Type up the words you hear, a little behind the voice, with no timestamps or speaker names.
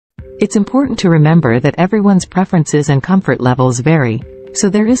It's important to remember that everyone's preferences and comfort levels vary, so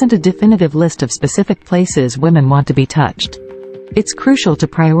there isn't a definitive list of specific places women want to be touched. It's crucial to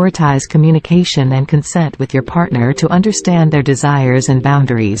prioritize communication and consent with your partner to understand their desires and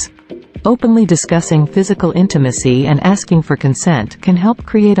boundaries. Openly discussing physical intimacy and asking for consent can help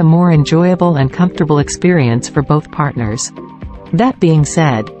create a more enjoyable and comfortable experience for both partners. That being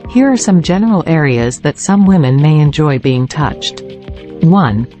said, here are some general areas that some women may enjoy being touched.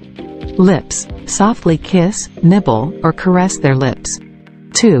 1. Lips. Softly kiss, nibble, or caress their lips.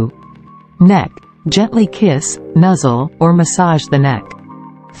 2. Neck. Gently kiss, nuzzle, or massage the neck.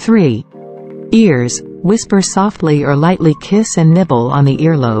 3. Ears. Whisper softly or lightly kiss and nibble on the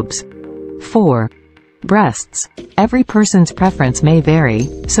earlobes. 4. Breasts. Every person's preference may vary,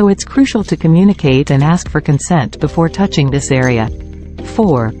 so it's crucial to communicate and ask for consent before touching this area.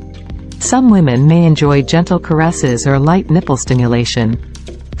 4. Some women may enjoy gentle caresses or light nipple stimulation.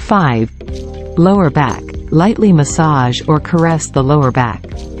 5. Lower back. Lightly massage or caress the lower back.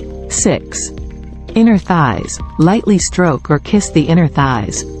 6. Inner thighs. Lightly stroke or kiss the inner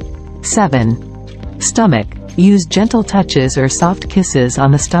thighs. 7. Stomach. Use gentle touches or soft kisses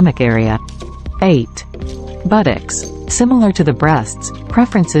on the stomach area. 8. Buttocks. Similar to the breasts,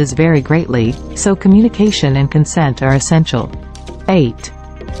 preferences vary greatly, so communication and consent are essential. 8.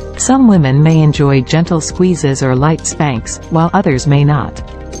 Some women may enjoy gentle squeezes or light spanks, while others may not.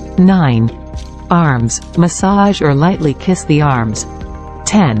 9. Arms. Massage or lightly kiss the arms.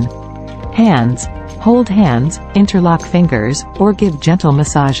 10. Hands. Hold hands, interlock fingers, or give gentle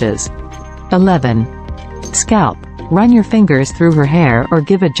massages. 11. Scalp. Run your fingers through her hair or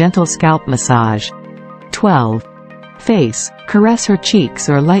give a gentle scalp massage. 12. Face. Caress her cheeks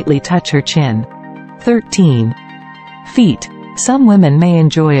or lightly touch her chin. 13. Feet. Some women may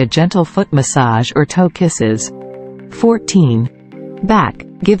enjoy a gentle foot massage or toe kisses. 14. Back.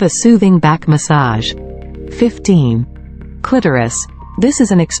 Give a soothing back massage. 15. Clitoris. This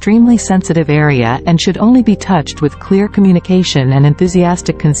is an extremely sensitive area and should only be touched with clear communication and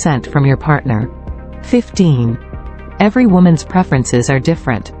enthusiastic consent from your partner. 15. Every woman's preferences are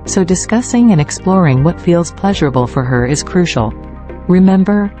different, so discussing and exploring what feels pleasurable for her is crucial.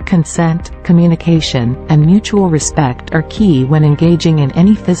 Remember, consent, communication, and mutual respect are key when engaging in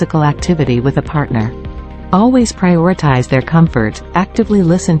any physical activity with a partner. Always prioritize their comfort, actively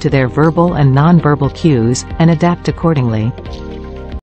listen to their verbal and nonverbal cues, and adapt accordingly.